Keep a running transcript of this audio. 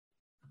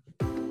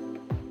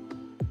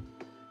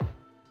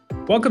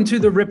Welcome to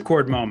the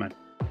Ripcord Moment,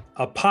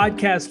 a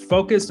podcast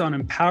focused on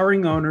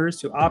empowering owners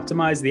to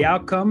optimize the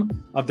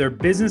outcome of their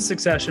business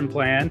succession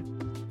plan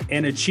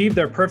and achieve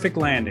their perfect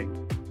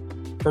landing.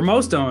 For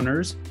most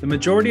owners, the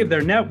majority of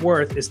their net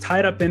worth is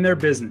tied up in their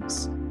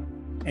business,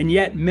 and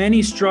yet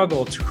many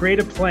struggle to create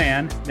a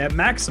plan that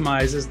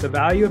maximizes the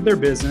value of their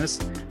business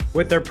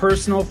with their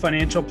personal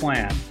financial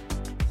plan.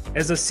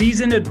 As a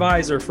seasoned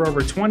advisor for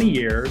over 20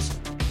 years,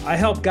 I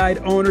help guide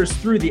owners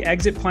through the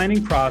exit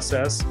planning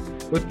process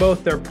with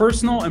both their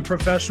personal and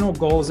professional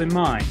goals in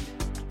mind.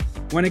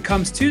 When it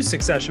comes to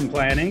succession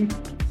planning,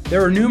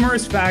 there are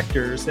numerous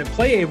factors that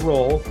play a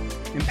role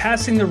in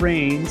passing the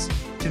reins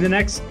to the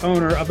next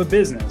owner of a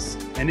business.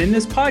 And in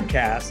this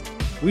podcast,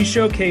 we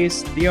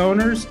showcase the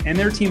owners and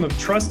their team of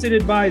trusted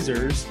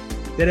advisors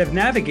that have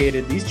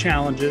navigated these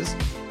challenges,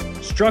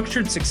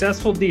 structured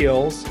successful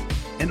deals,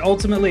 and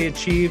ultimately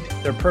achieved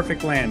their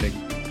perfect landing.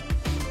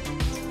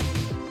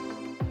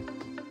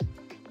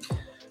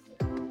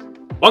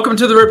 Welcome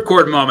to the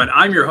Ripcord Moment.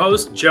 I'm your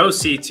host, Joe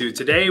C2.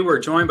 Today, we're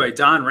joined by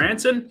Don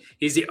Ranson.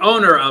 He's the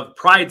owner of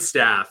Pride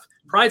Staff.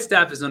 Pride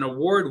Staff is an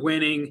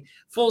award-winning,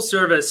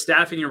 full-service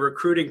staffing and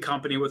recruiting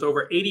company with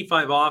over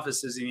 85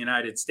 offices in the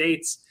United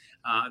States.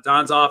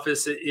 Don's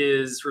office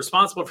is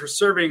responsible for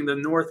serving the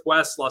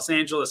Northwest Los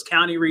Angeles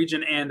County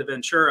region and the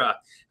Ventura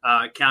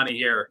County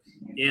here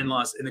in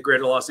the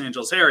greater Los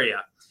Angeles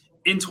area.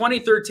 In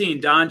 2013,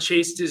 Don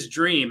chased his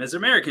dream, his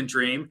American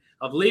dream,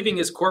 of leaving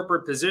his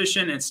corporate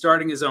position and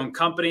starting his own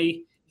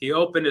company. He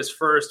opened his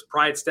first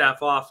Pride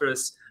Staff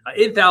office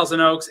in Thousand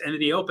Oaks, and then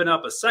he opened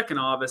up a second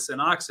office in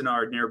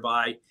Oxnard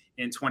nearby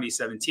in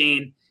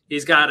 2017.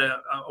 He's got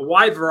a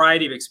wide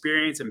variety of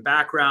experience and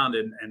background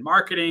in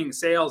marketing,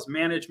 sales,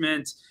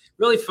 management,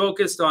 really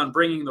focused on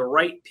bringing the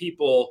right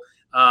people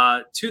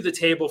to the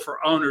table for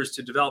owners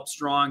to develop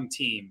strong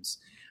teams.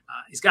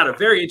 He's got a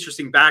very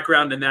interesting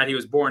background in that he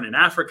was born in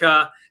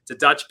Africa to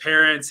Dutch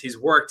parents. He's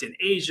worked in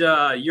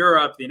Asia,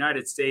 Europe, the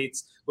United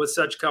States with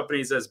such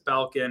companies as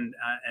Belkin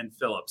and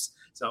Philips.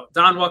 So,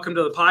 Don, welcome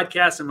to the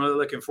podcast. I'm really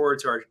looking forward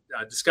to our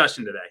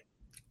discussion today.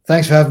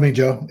 Thanks for having me,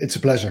 Joe. It's a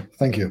pleasure.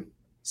 Thank you.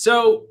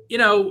 So,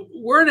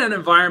 we're in an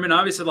environment,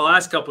 obviously, the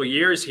last couple of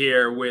years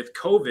here with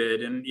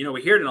COVID, and,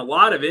 we hear it in a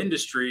lot of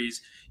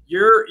industries.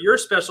 Your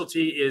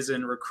specialty is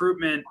in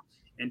recruitment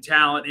and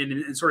talent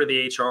in sort of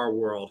the HR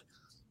world.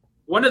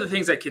 One of the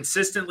things I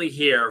consistently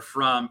hear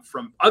from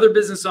other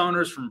business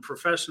owners, from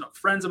professional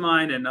friends of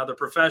mine and other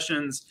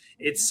professions,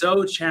 it's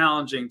so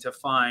challenging to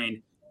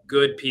find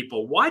good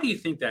people. Why do you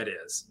think that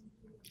is?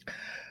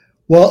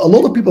 Well, a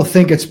lot of people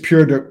think it's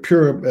pure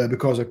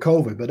because of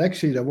COVID, but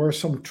actually there were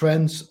some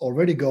trends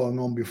already going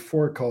on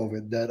before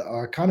COVID that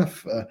are kind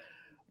of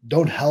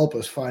don't help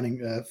us finding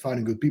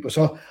good people.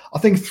 So I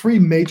think three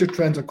major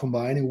trends are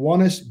combining. One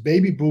is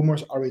baby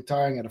boomers are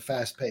retiring at a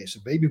fast pace. So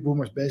baby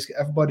boomers, basically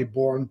everybody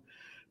born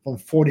from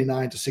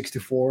 49 to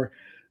 64,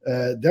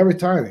 they're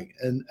retiring.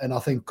 And I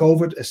think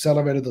COVID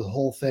accelerated the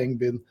whole thing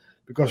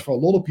because for a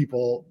lot of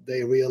people,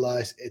 they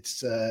realize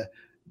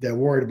they're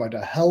worried about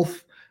their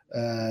health.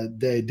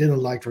 They didn't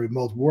like the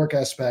remote work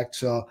aspect.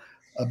 So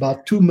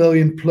about 2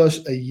 million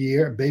plus a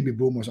year baby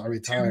boomers are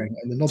retiring.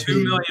 And they're not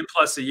 2 million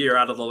plus a year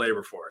out of the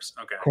labor force.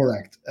 Okay.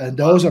 Correct. And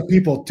those are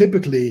people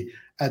typically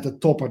at the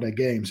top of their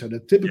game. So they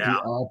typically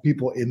are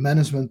people in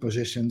management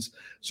positions.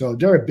 So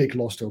they're a big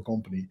loss to a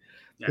company.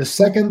 Yeah. The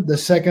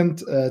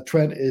second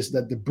trend is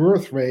that the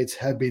birth rates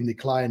have been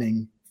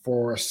declining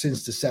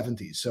since the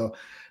 70s. So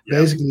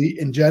basically,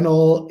 in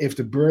general, if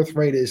the birth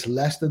rate is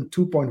less than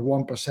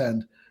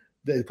 2.1%,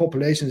 the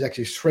population is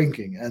actually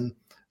shrinking. And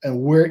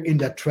we're in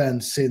that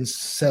trend since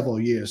several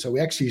years. So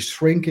we're actually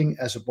shrinking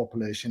as a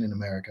population in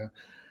America.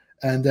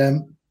 And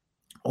then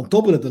on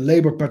top of that, the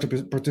labor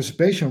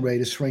participation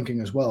rate is shrinking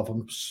as well,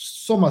 from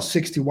somewhat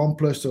 61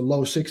 plus to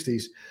low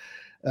 60s.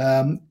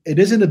 It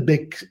isn't a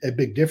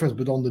big difference,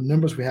 but on the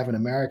numbers we have in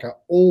America,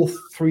 all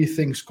three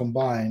things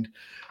combined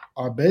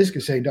are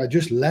basically saying there are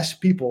just less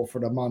people for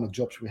the amount of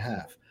jobs we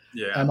have.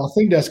 Yeah. And I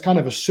think there's kind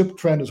of a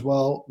sub-trend as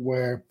well,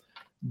 where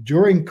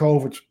during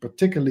COVID,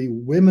 particularly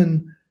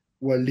women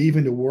were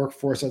leaving the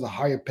workforce at a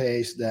higher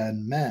pace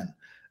than men.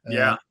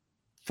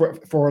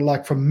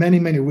 For many,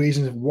 many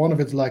reasons. One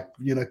of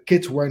it,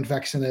 kids weren't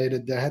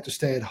vaccinated. They had to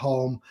stay at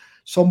home.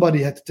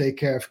 Somebody had to take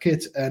care of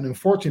kids, and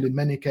unfortunately, in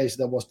many cases,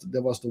 that was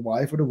the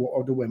wife or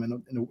the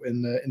women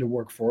in the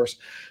workforce.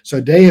 So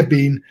they have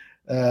been.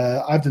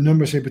 I have the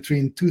numbers here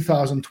between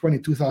 2020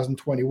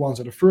 2021.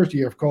 So the first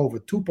year of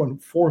COVID,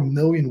 2.4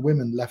 million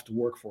women left the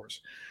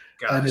workforce,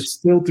 and it's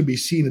still to be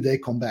seen that they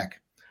come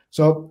back.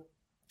 So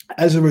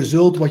as a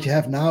result, what you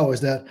have now is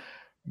that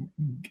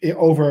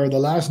over the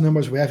last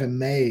numbers we have in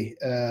May,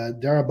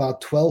 there are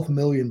about 12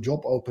 million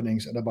job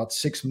openings and about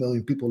 6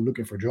 million people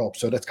looking for jobs.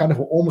 So that's kind of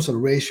almost a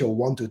ratio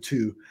 1 to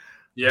 2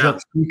 job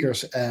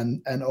seekers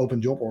and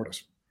open job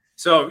orders.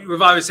 So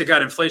we've obviously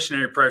got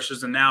inflationary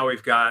pressures, and now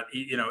we've got,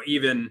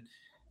 even,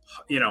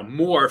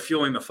 more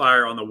fueling the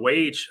fire on the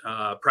wage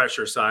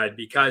pressure side,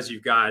 because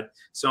you've got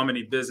so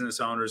many business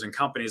owners and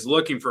companies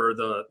looking for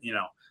the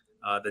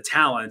the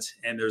talent,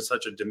 and there's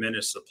such a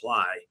diminished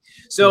supply.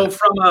 So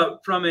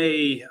from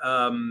a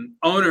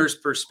owner's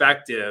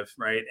perspective,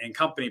 right, and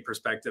company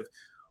perspective,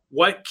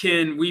 what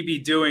can we be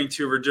doing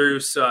to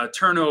reduce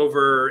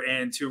turnover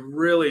and to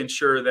really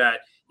ensure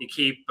that you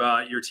keep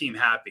your team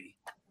happy?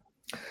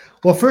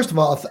 Well, first of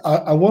all,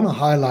 I want to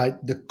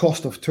highlight the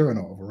cost of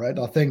turnover, right?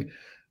 I think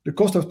the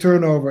cost of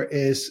turnover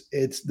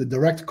it's the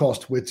direct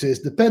cost, which is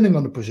depending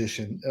on the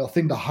position. I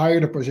think the higher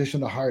the position,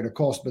 the higher the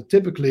cost. But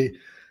typically,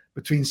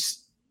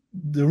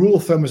 the rule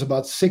of thumb is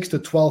about 6 to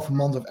 12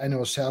 months of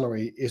annual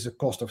salary is the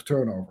cost of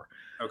turnover.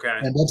 Okay.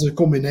 And that's a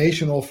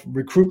combination of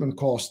recruitment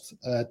cost,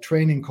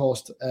 training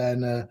cost,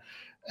 and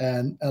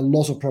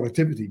loss of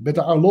productivity. But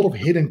there are a lot of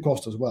hidden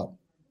costs as well.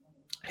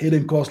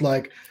 Hidden costs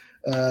like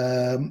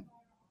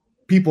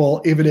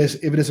people, if it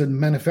is a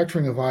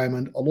manufacturing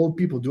environment, a lot of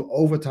people do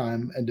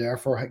overtime and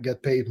therefore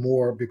get paid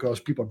more because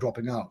people are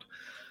dropping out.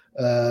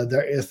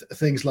 There is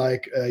things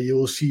like you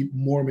will see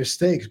more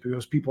mistakes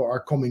because people are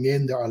coming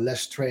in, they are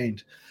less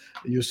trained.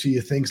 You see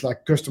things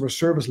like customer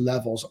service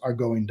levels are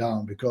going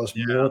down because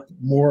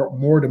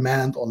more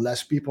demand on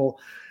less people.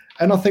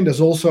 And I think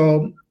there's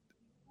also,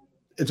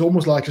 it's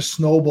almost like a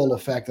snowball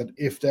effect that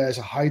if there's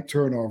a high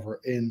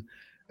turnover in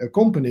a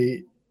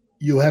company,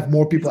 you have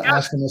more people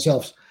asking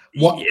themselves,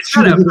 what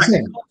should we do the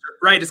same?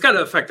 Right. It's got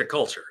to affect the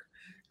culture.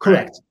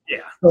 Correct. Right?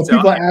 Yeah. So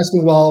people are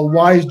asking, well,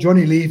 why is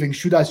Johnny leaving?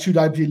 Should I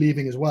be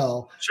leaving as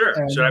well? Sure.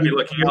 And should I be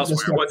looking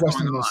elsewhere? What's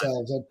going on?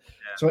 Themselves. And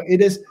so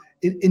it is.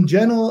 In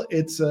general,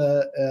 it's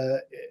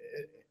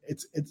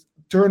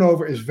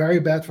turnover is very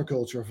bad for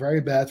culture,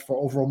 very bad for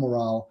overall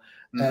morale,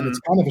 and it's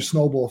kind of a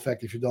snowball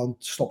effect if you don't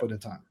stop it in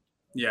time.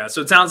 Yeah. So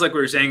it sounds like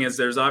what you're saying is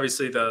there's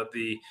obviously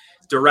the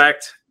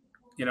direct,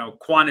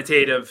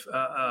 quantitative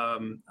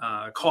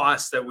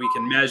costs that we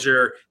can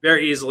measure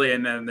very easily,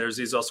 and then there's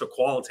these also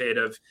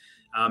qualitative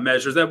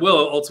measures that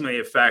will ultimately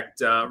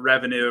affect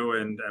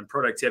revenue and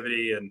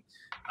productivity, and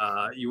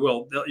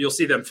you'll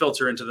see them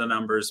filter into the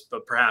numbers,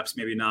 but perhaps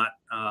maybe not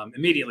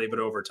immediately, but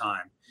over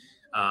time.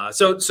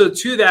 So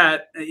to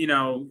that,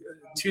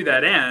 to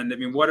that end, I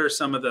mean, what are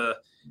some of the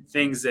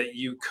things that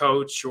you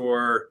coach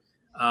or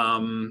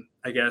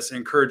I guess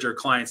encourage your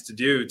clients to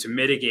do to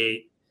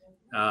mitigate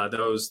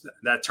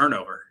that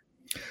turnover?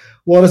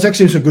 Well, that's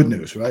actually some good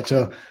news, right?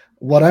 So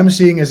what I'm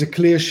seeing is a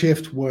clear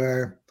shift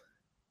where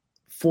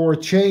for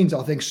change,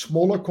 I think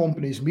smaller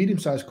companies,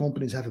 medium-sized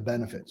companies have a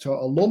benefit. So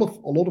a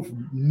lot of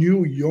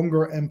new,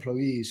 younger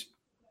employees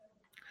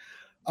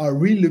are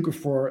really looking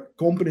for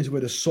companies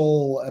with a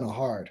soul and a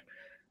heart.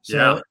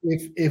 So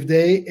if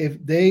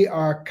they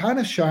are kind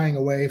of shying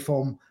away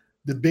from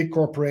the big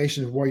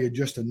corporations where you're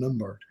just a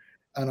number,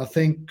 and I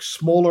think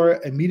smaller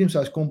and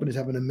medium-sized companies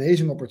have an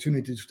amazing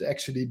opportunity to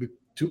actually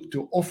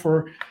to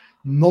offer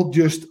not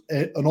just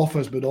an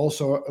office, but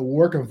also a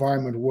work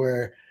environment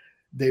where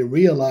they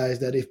realize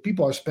that if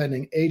people are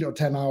spending 8 or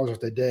 10 hours of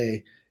the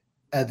day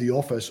at the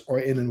office or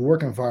in a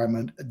work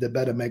environment, they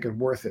better make it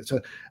worth it. So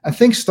I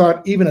think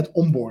start even at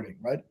onboarding,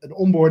 right? At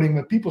onboarding,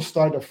 when people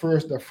start their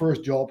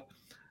first job,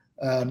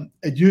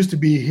 it used to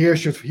be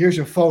here's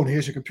your phone,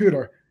 here's your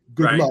computer,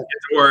 good luck,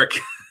 get to work,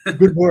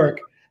 good work.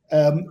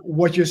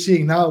 What you're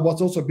seeing now,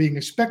 what's also being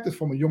expected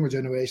from a younger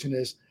generation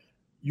is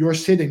you're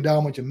sitting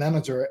down with your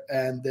manager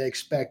and they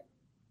expect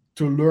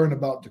to learn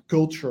about the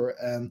culture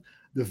and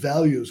the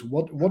values.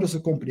 What does the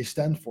company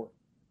stand for?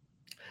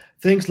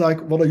 Things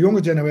like what a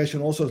younger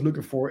generation also is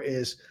looking for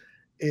is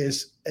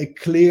a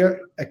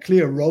clear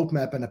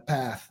roadmap and a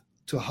path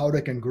to how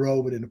they can grow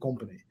within the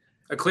company.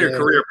 A clear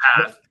career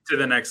path to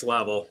the next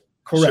level.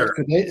 Correct.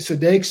 Sure. So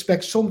they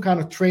expect some kind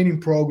of training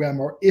program,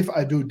 or if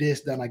I do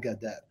this, then I get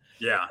that.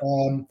 Yeah.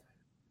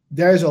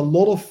 There's a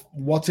lot of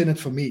what's in it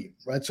for me,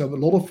 right? So a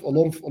lot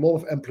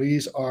of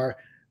employees are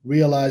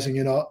realizing,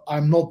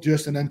 I'm not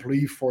just an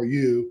employee for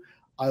you.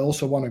 I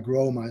also want to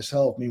grow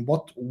myself. I mean,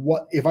 what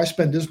if I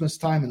spend this much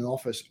time in an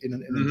office in a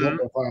job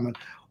environment?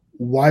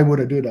 Why would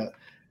I do that?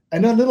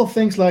 And then little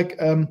things like,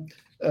 I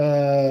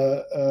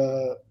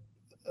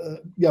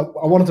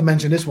wanted to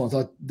mention this one.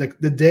 Like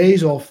the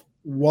days of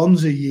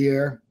once a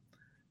year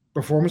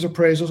performance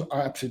appraisals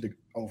are absolutely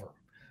over.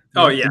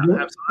 Oh yeah,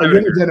 absolutely. A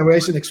younger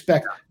generation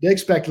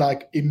expect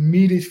like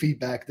immediate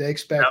feedback. They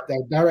expect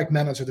their direct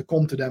manager to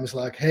come to them. It's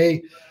like,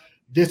 hey,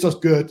 this was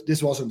good,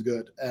 this wasn't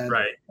good, and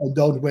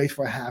don't wait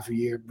for half a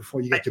year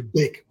before you get your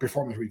big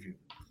performance review.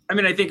 I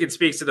mean, I think it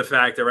speaks to the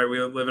fact that we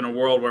live in a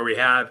world where we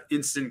have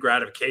instant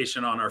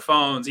gratification on our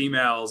phones,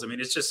 emails. I mean,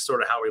 it's just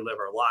sort of how we live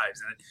our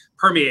lives, and it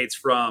permeates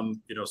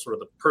from sort of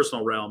the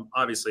personal realm,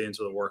 obviously,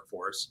 into the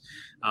workforce.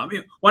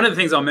 One of the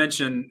things I'll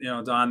mention,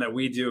 Don, that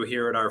we do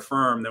here at our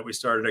firm that we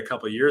started a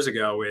couple of years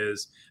ago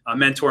is a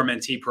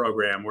mentor-mentee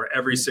program where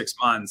every 6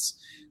 months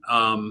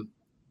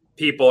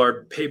people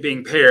are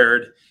being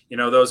paired.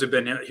 Those who've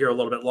been here a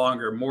little bit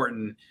longer,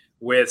 Morton,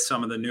 with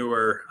some of the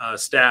newer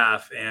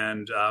staff,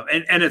 and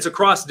it's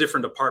across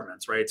different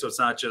departments, right? So it's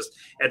not just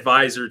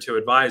advisor to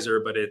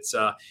advisor, but it's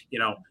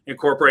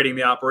incorporating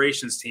the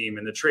operations team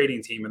and the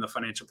trading team and the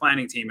financial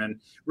planning team, and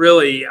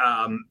really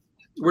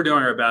we're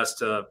doing our best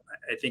to,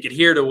 I think,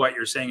 adhere to what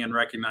you're saying and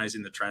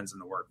recognizing the trends in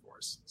the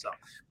workforce. So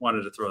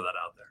wanted to throw that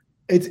out there.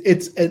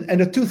 And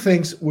the two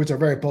things which are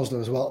very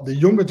positive as well. The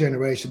younger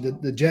generation,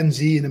 the Gen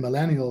Z and the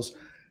millennials,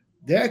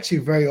 they're actually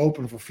very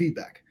open for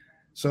feedback.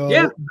 So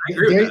yeah,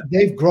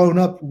 they've grown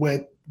up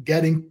with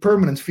getting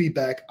permanent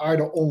feedback,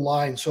 either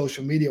online,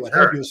 social media, what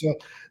have you. So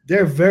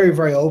they're very,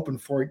 very open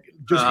for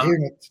just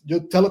hearing it.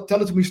 Just tell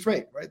it to me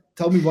straight, right?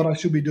 Tell me what I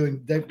should be doing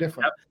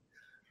different.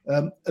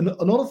 Yep. And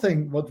another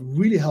thing, what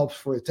really helps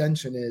for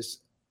attention is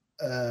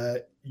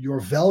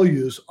your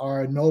values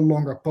are no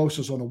longer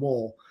posters on a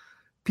wall.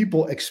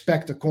 People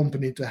expect a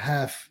company to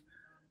have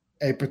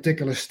a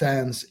particular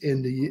stance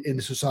in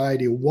the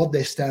society, what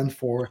they stand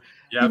for.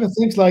 Yep. Even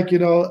things like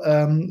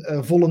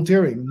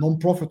volunteering,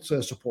 non-profit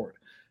support.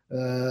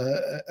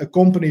 A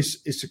company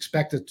is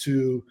expected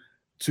to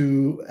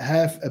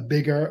have a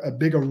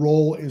bigger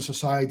role in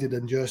society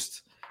than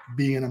just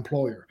being an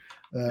employer.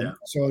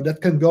 So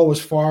that can go as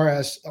far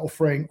as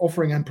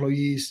offering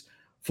employees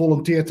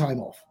volunteer time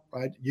off.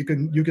 Right, you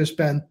can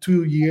spend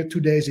 2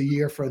 days a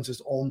year, for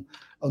instance, on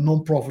a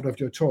non-profit of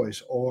your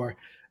choice, or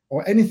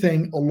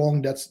anything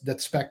along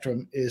that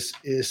spectrum is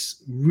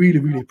really,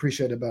 really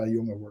appreciated by a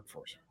younger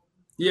workforce.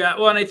 Yeah,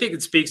 well, and I think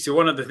it speaks to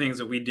one of the things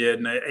that we did,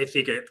 and I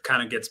think it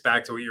kind of gets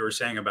back to what you were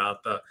saying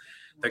about the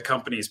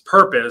company's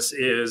purpose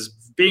is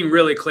being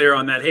really clear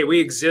on that. Hey, we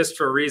exist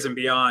for a reason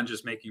beyond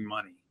just making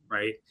money,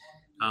 right?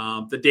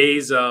 The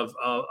days of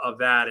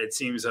that, it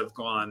seems, have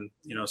gone,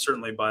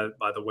 certainly by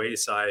the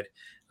wayside.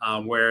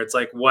 Where it's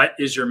like, what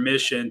is your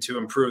mission to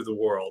improve the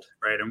world,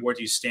 right? And what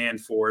do you stand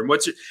for? And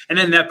and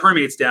then that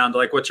permeates down to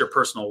like, what's your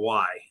personal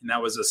why? And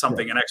that was an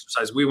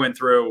exercise we went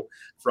through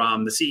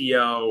from the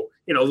CEO,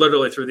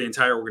 literally through the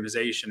entire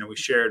organization. And we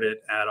shared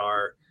it at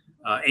our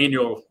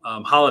annual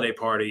holiday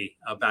party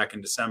back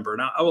in December.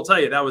 Now, I will tell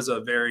you, that was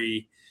it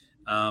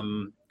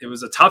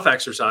was a tough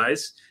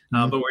exercise,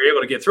 but we were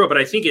able to get through it. But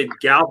I think it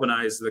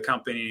galvanized the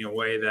company in a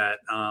way that,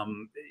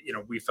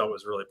 we felt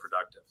was really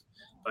productive.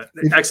 But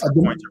excellent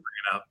point to bring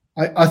it up.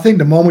 I think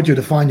the moment you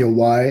define your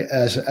why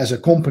as a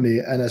company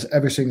and as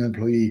every single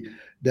employee,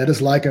 that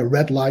is like a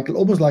red light,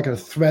 almost like a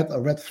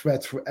red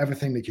thread for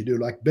everything that you do.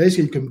 Like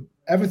basically,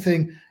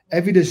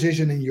 every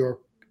decision in your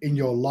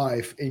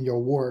life, in your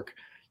work,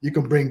 you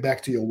can bring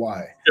back to your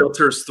why.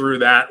 Filters through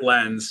that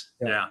lens.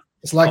 Yeah.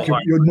 It's like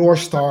your North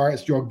Star.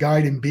 It's your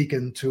guiding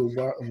beacon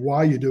to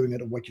why you're doing it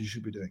and what you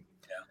should be doing.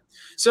 Yeah.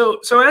 So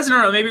as an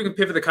owner, maybe we can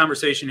pivot the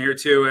conversation here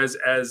too.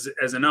 As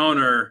an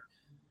owner.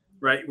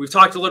 Right. We've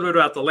talked a little bit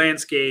about the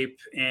landscape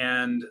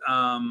and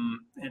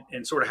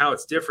sort of how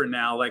it's different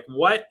now. Like,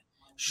 what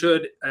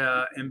should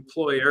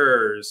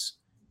employers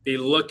be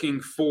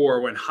looking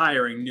for when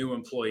hiring new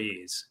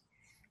employees?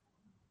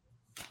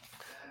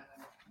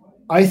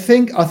 I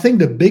think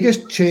the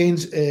biggest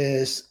change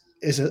is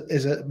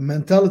a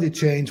mentality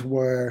change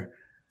where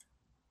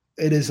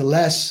it is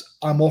less,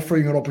 I'm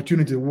offering an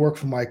opportunity to work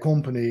for my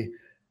company.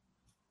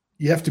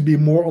 You have to be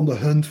more on the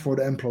hunt for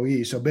the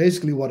employee. So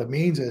basically what it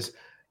means is,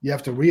 you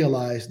have to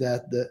realize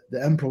that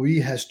the employee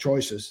has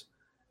choices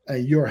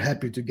and you're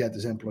happy to get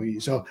this employee.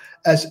 So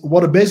as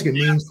what it basically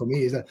means for me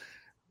is that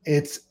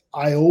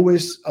I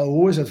always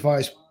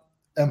advise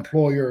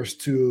employers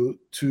to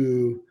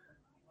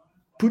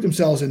put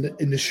themselves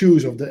in the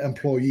shoes of the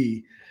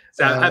employee.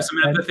 Have some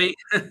empathy.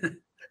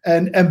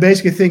 and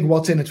basically think,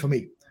 what's in it for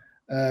me?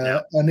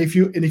 And if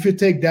you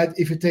take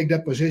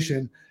that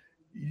position,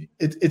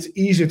 it's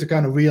easier to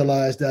kind of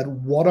realize that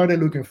what are they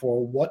looking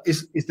for? What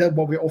is that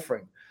what we're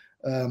offering?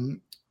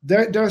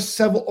 There are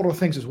several other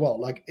things as well.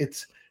 Like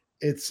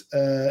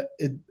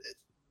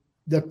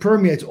that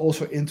permeates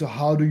also into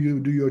how do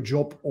you do your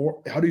job,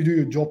 or how do you do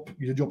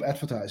your job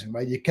advertising,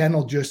 right? You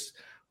cannot just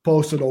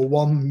post it on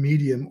one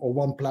medium or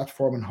one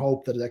platform and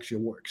hope that it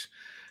actually works.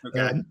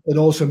 Okay. It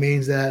also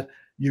means that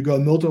you go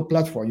multiple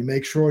platforms. You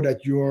make sure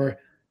that your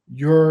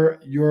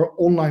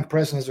online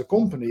presence as a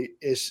company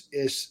is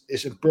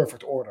in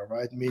perfect order,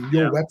 right? I mean,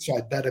 your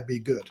website better be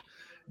good.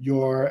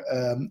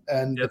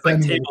 It's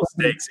like table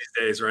stakes these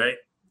days, right?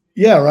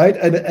 Yeah, right.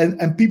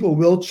 And people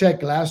will check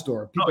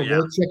Glassdoor. People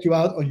will check you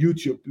out on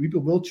YouTube.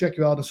 People will check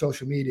you out on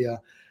social media.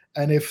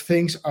 And if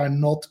things are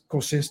not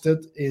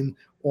consistent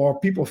or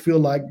people feel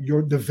like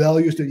the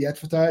values that you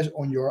advertise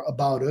on your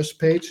About Us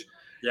page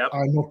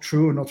are not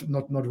true,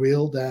 not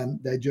real, then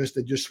they just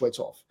switch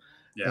off.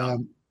 Yeah.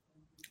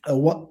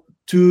 What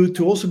to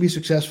also be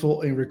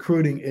successful in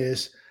recruiting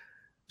is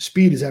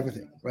speed is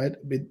everything, right?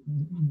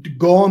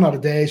 Gone are the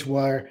days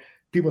where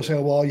people say,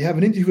 well, you have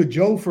an interview with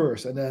Joe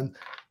first, and then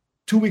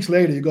 2 weeks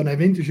later, you're going to have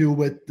an interview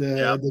with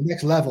the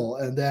next level,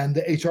 and then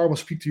the HR will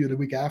speak to you the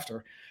week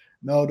after.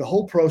 No, the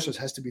whole process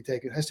has to be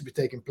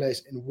taking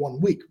place in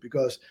 1 week,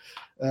 because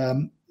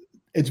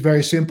it's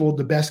very simple.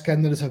 The best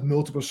candidates have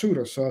multiple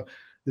suitors. So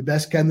the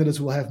best candidates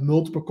will have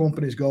multiple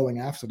companies going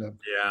after them.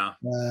 Yeah.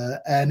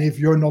 And if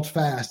you're not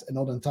fast and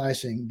not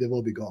enticing, they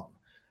will be gone.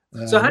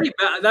 So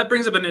that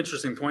brings up an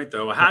interesting point,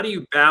 though. How do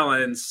you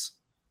balance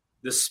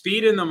the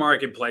speed in the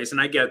marketplace?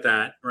 And I get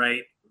that,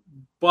 right?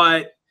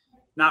 But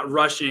not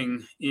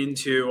rushing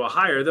into a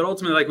hire that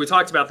ultimately, like we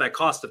talked about, that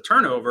cost of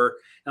turnover.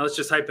 And let's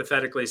just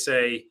hypothetically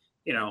say,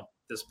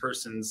 this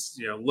person's,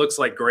 looks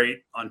like great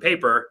on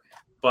paper,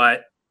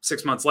 but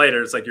 6 months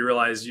later, it's like you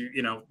realize you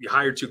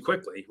hired too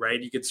quickly,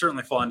 right? You could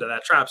certainly fall into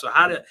that trap. So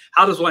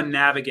how does one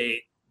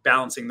navigate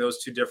balancing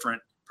those two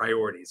different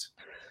priorities?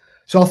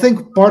 So I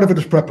think part of it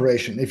is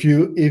preparation. If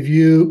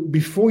you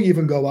before you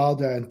even go out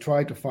there and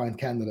try to find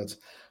candidates,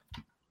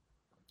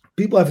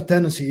 people have a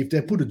tendency, if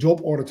they put a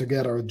job order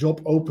together, a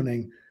job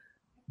opening,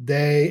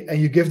 and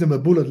you give them a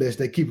bullet list,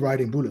 they keep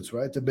writing bullets,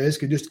 right? They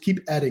basically just keep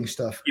adding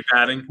stuff. Keep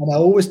adding. And I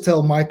always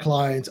tell my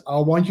clients, I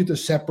want you to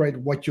separate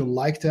what you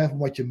like to have and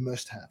what you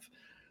must have.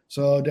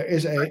 So there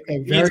is a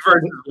very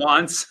versus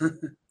wants.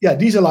 Yeah,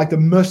 these are like the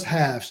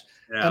must-haves.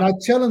 Yeah. And I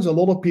challenge a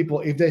lot of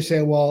people if they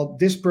say, well,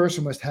 this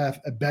person must have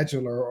a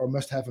bachelor or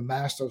must have a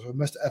master's or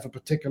must have a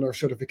particular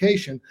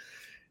certification.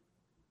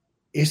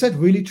 Is that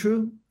really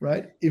true,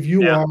 right? If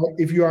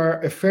you are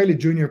a fairly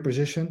junior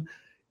position,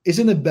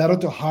 isn't it better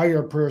to hire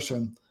a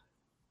person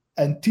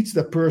and teach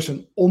the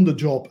person on the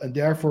job and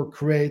therefore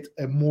create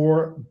a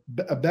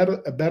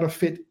better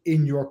fit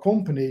in your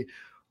company?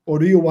 Or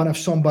do you want to have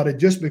somebody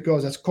just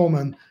because that's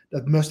common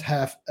that must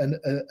have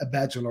a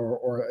bachelor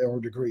or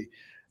a degree?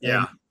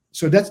 Yeah.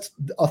 So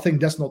I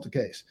think that's not the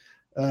case.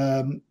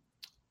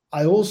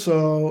 I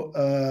also,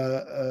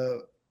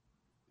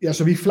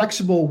 so be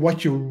flexible.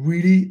 What you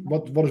really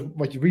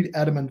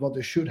adamant what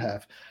they should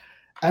have,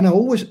 and I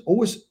always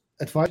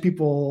advise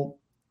people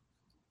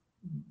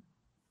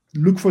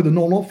look for the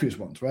non-obvious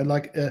ones, right?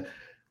 Like,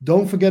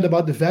 don't forget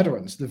about the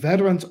veterans. The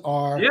veterans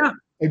are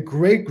a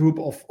great group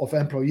of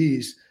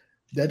employees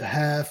that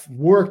have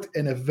worked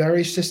in a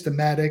very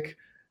systematic,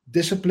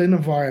 disciplined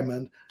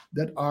environment,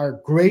 that are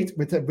great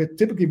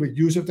typically with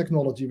use of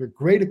technology, with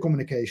greater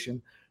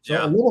communication. So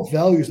a lot of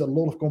values that a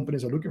lot of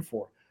companies are looking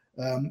for.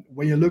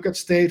 When you look at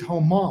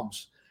stay-at-home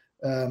moms,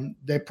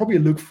 they probably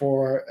look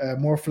for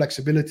more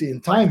flexibility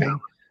in timing,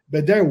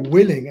 but they're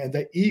willing and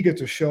they're eager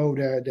to show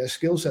their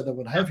skill set and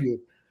what have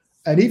you.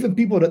 And even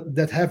people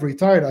that have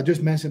retired, I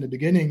just mentioned in the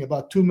beginning,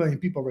 about 2 million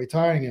people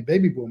retiring and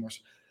baby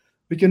boomers.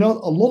 But a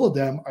lot of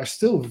them are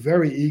still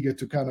very eager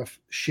to kind of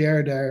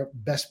share their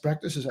best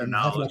practices and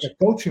have like a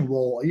coaching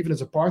role, even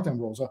as a part-time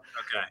role. So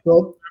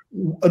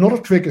another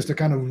trick is to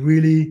kind of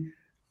really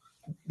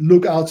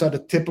look outside the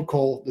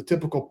typical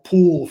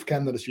pool of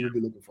candidates you would be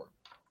looking for.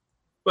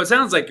 Well, it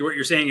sounds like what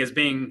you're saying is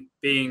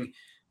being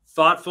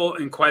thoughtful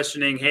and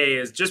questioning, hey,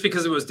 is just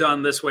because it was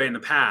done this way in the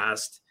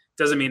past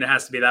doesn't mean it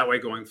has to be that way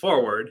going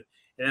forward.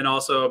 And then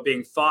also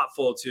being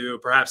thoughtful to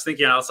perhaps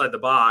thinking outside the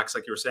box,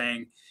 like you were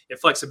saying, if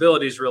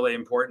flexibility is really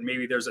important,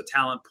 maybe there's a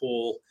talent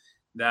pool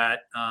that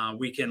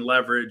we can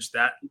leverage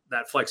that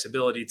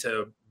flexibility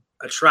to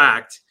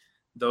attract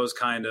those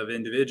kind of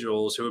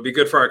individuals who would be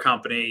good for our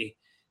company,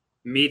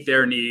 meet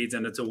their needs,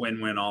 and it's a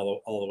win-win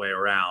all the way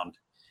around.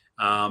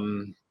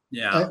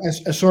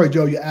 Sorry,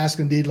 Joe, you asked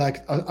indeed,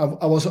 like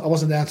I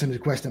wasn't answering the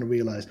question, I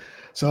realized.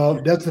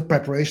 So that's the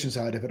preparation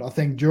side of it. I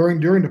think during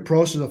the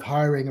process of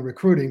hiring and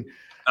recruiting,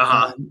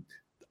 for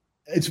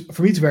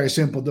me, it's very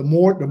simple. The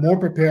more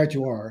prepared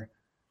you are,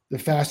 the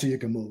faster you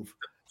can move.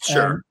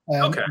 Sure.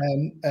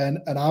 And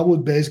I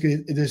would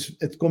basically,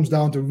 it comes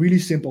down to really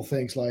simple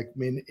things. Like, I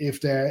mean,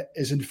 if there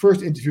is in the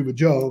first interview with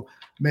Joe,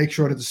 make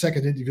sure that the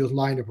second interview is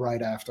lined up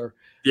right after.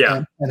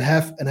 Yeah. And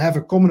have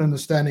a common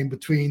understanding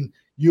between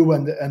you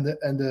and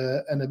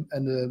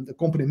the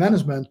company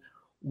management,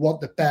 what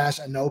the pass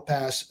and no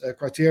pass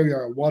criteria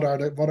are, what are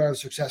the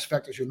success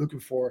factors you're looking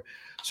for,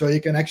 so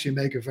you can actually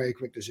make a very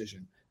quick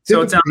decision.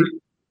 So it's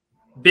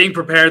being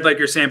prepared, like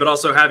you're saying, but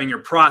also having your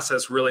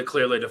process really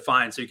clearly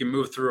defined so you can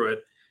move through it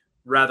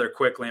rather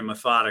quickly and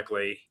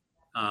methodically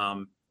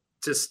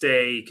to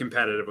stay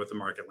competitive with the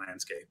market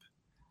landscape.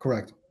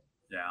 Correct.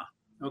 Yeah.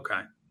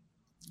 Okay.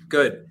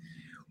 Good.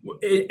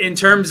 In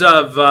terms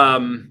of,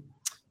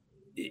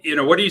 what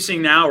are you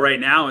seeing right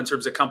now in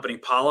terms of company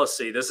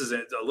policy? This is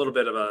a little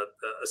bit of a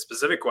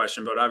specific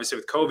question, but obviously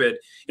with COVID,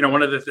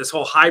 this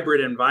whole hybrid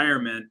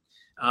environment,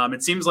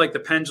 it seems like the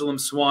pendulum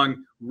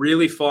swung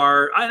really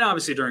far. And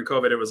obviously during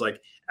COVID, it was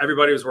like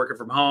everybody was working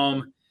from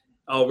home.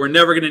 Oh, we're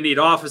never going to need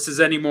offices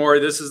anymore.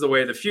 This is the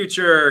way of the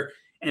future.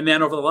 And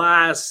then over the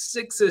last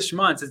 6-ish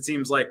months, it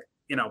seems like,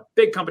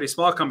 big companies,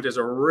 small companies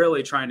are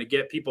really trying to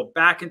get people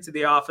back into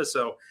the office.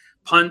 So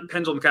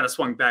pendulum kind of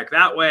swung back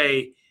that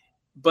way.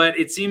 But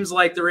it seems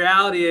like the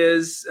reality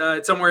is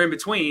it's somewhere in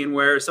between,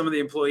 where some of the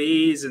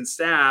employees and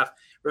staff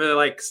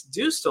really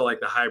do still like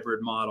the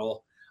hybrid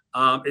model.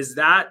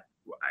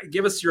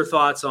 Give us your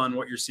thoughts on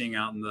what you're seeing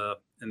out in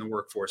the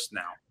workforce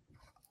now.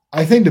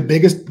 I think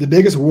the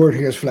biggest word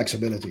here is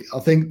flexibility. I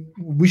think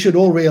we should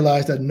all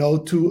realize that no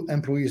two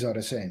employees are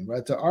the same,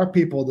 right? There are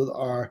people that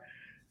are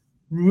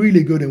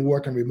really good in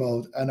working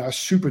remote and are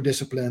super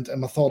disciplined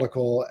and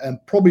methodical, and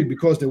probably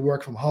because they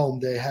work from home,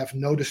 they have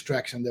no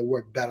distraction. They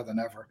work better than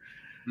ever.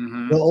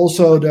 Mm-hmm. But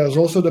also, there's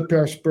also the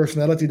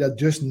personality that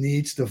just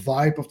needs the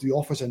vibe of the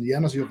office and the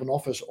energy of an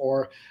office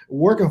or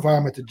work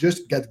environment to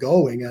just get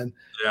going,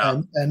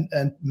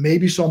 and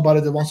maybe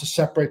somebody that wants to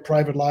separate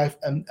private life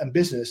and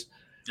business,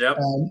 Yep.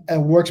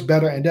 and works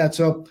better in that.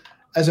 So,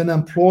 as an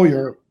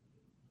employer,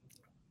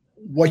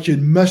 what you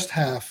must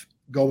have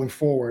going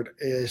forward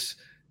is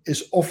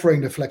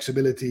offering the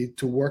flexibility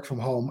to work from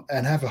home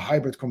and have a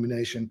hybrid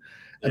combination,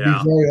 and be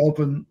very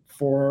open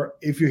for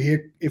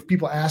if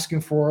people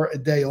asking for a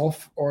day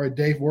off or a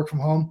day work from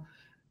home,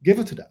 give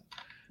it to them.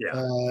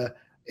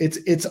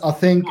 I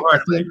think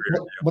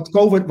what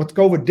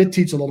COVID did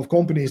teach a lot of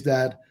companies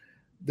that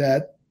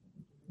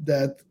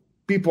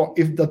people,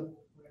 if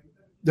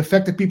the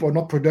fact that people are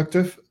not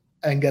productive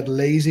and get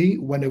lazy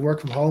when they work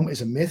from home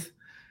is a myth.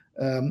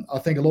 I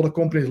think a lot of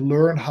companies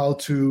learn how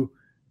to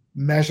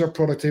measure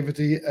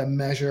productivity and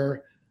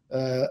measure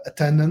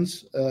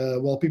attendance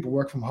while people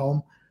work from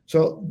home.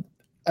 So,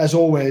 as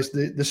always,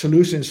 the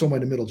solution is somewhere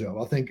in the middle,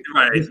 Joe. I think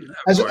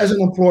as an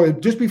employer,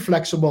 just be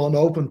flexible and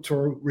open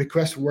to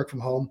requests for work from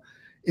home.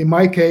 In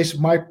my case,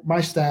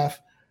 my staff,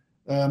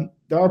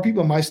 there are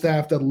people in my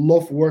staff that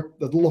love work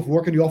in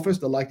the office,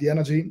 that like the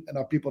energy, and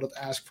there are people that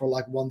ask for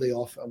like one day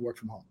off and work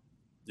from home.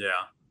 Yeah.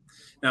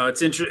 No,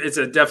 it's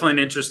definitely an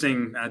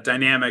interesting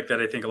dynamic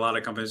that I think a lot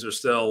of companies are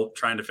still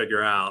trying to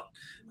figure out.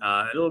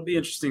 It'll be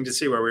interesting to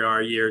see where we are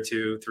a year,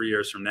 2, 3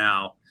 years from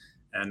now,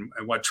 and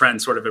what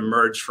trends sort of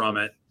emerge from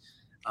it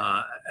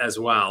as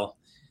well.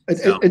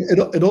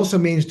 It also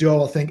means,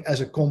 Joe, I think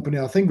as a company,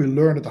 I think we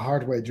learned it the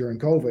hard way during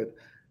COVID.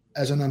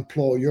 As an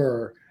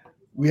employer,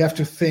 we have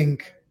to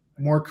think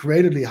more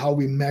creatively how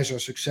we measure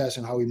success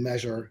and how we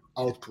measure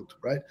output,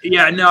 right?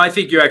 Yeah, no, I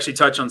think you actually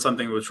touch on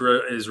something which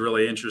is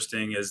really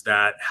interesting, is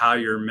that how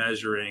you're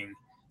measuring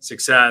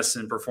success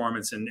and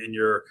performance and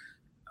your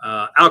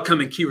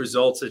outcome and key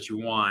results that you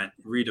want,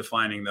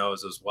 redefining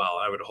those as well.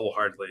 I would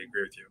wholeheartedly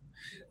agree with you.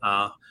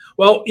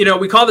 Well,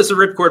 we call this a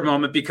ripcord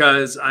moment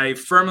because I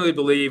firmly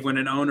believe when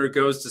an owner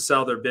goes to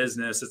sell their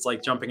business, it's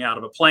like jumping out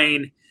of a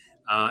plane.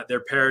 Their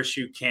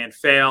parachute can't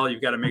fail.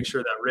 You've got to make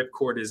sure that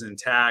ripcord is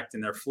intact,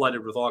 and they're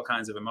flooded with all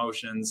kinds of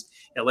emotions,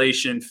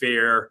 elation,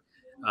 fear,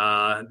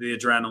 the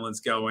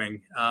adrenaline's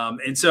going.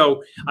 And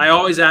so I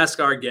always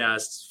ask our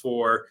guests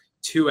for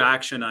 2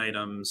 action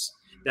items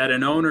that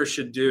an owner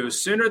should do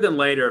sooner than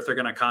later if they're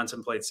going to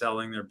contemplate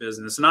selling their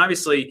business. And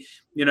obviously,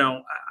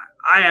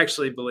 I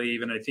actually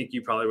believe, and I think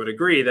you probably would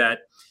agree, that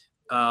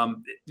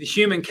the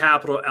human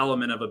capital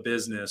element of a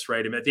business,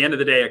 right? At the end of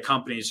the day, a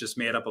company is just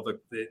made up of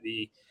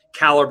the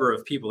caliber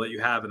of people that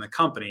you have in the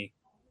company.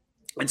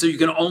 And so you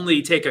can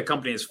only take a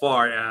company as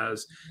far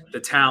as the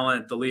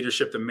talent, the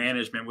leadership, the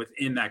management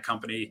within that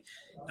company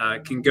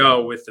can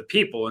go with the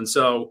people. And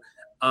so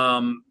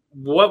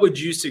what would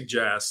you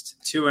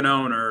suggest to an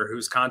owner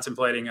who's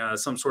contemplating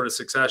some sort of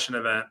succession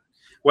event,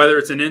 whether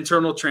it's an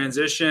internal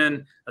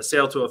transition, a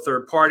sale to a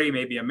third party,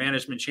 maybe a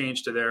management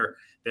change to their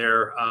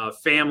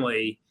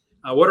family?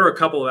 What are a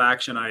couple of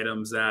action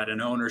items that an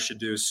owner should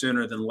do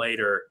sooner than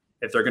later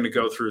if they're going to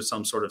go through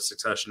some sort of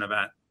succession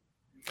event?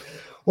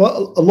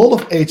 Well, a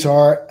lot of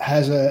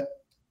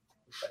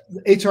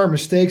HR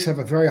mistakes have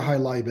a very high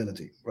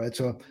liability, right?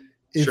 So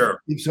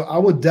so I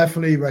would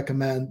definitely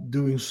recommend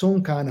doing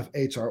some kind of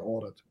HR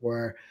audit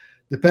where,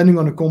 depending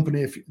on the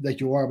company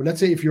that you are, but let's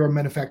say if you're a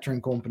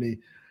manufacturing company,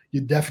 you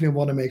definitely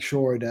want to make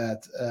sure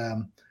that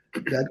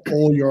that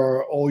all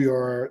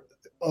your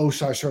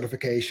OSHA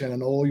certification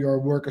and all your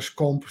workers'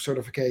 comp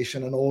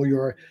certification and all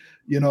your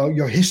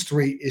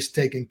history is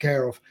taken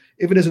care of.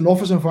 If it is an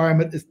office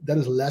environment, that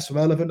is less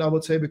relevant, I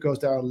would say, because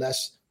there's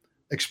less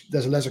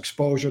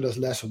exposure, there's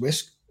less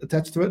risk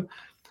attached to it.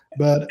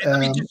 But let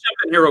me just jump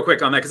in here real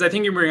quick on that, because I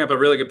think you bring up a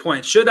really good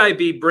point. Should I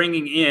be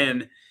bringing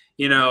in,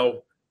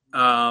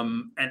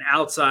 an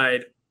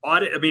outside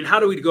audit? I mean, how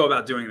do we go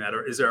about doing that?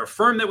 Or is there a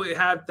firm that we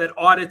have that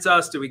audits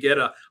us? Do we get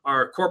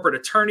our corporate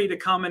attorney to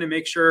come in and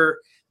make sure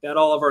that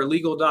all of our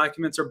legal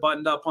documents are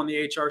buttoned up on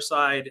the HR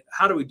side?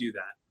 How do we do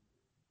that?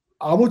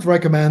 I would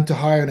recommend to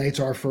hire an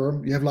HR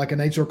firm. You have like an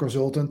HR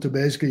consultant to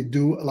basically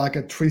do like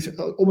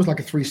almost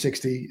like a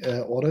 360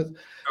 audit.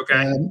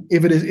 Okay.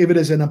 If it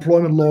is an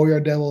employment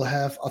lawyer, they will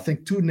have, I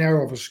think, too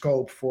narrow of a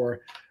scope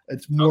for.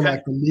 It's more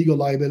like the legal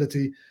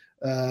liability.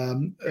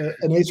 An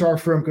HR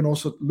firm can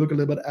also look a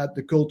little bit at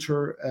the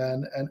culture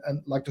and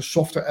like the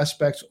softer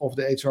aspects of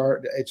the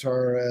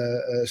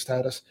HR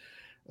status.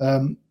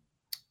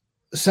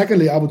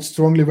 Secondly, I would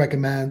strongly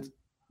recommend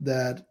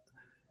that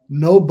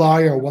no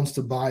buyer wants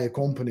to buy a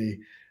company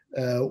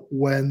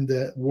when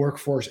the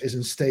workforce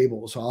isn't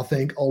stable. So I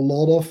think a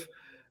lot of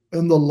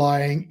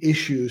underlying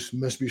issues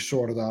must be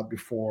sorted out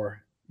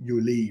before you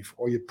leave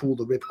or you pull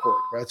the whipcord,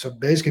 right? So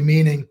basically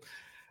meaning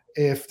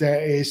if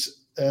there is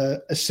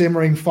a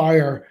simmering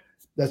fire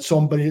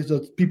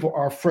that people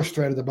are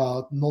frustrated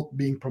about not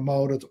being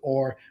promoted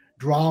or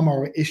drama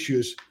or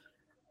issues,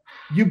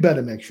 you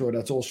better make sure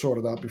that's all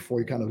sorted out before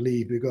you kind of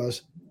leave,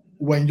 because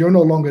when you're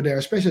no longer there,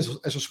 especially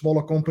as a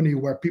smaller company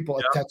where people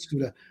attach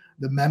to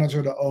the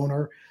manager, the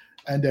owner,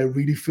 and they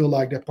really feel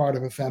like they're part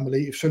of a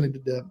family. If certainly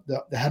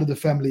the head of the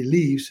family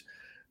leaves,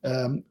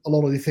 a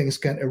lot of these things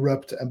can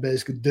erupt and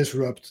basically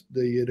disrupt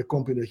the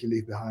company that you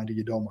leave behind, and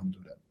you don't want to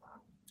do that.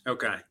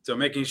 Okay, so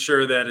making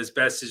sure that as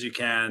best as you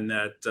can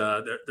that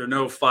there are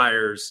no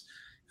fires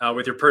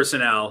with your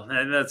personnel,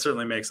 and that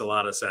certainly makes a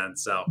lot of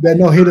sense. So there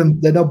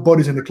are no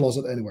bodies in the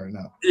closet anywhere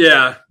now.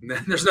 Yeah,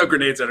 there's no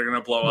grenades that are going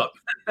to blow up.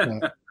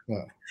 No.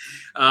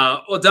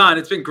 Well, Don,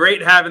 it's been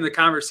great having the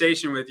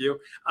conversation with you.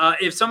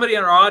 If somebody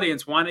in our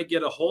audience want to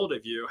get a hold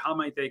of you, how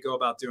might they go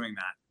about doing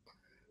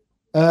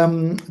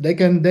that? They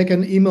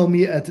can email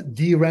me at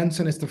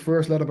drenson. It's the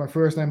first letter of my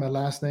first name, my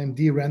last name,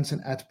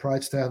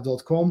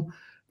 drenson@pridestaff.com.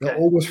 They're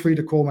always free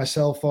to call my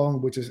cell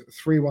phone, which is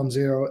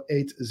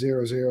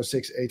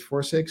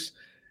 310-800-6846.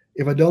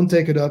 If I don't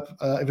pick up,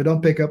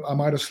 I'm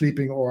either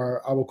sleeping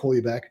or I will call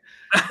you back.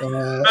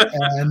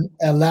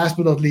 And last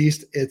but not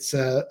least, it's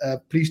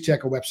please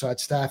check our website,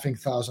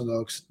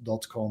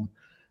 staffing1000oaks.com.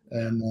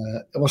 And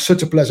it was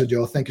such a pleasure,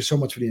 Joe. Thank you so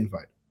much for the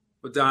invite.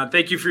 Well, Don,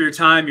 thank you for your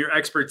time, your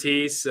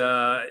expertise,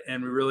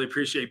 and we really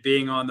appreciate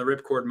being on the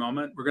Ripcord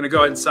Moment. We're going to go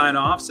ahead and sign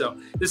off. So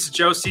this is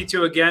Joe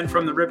C2 again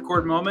from the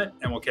Ripcord Moment,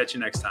 and we'll catch you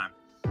next time.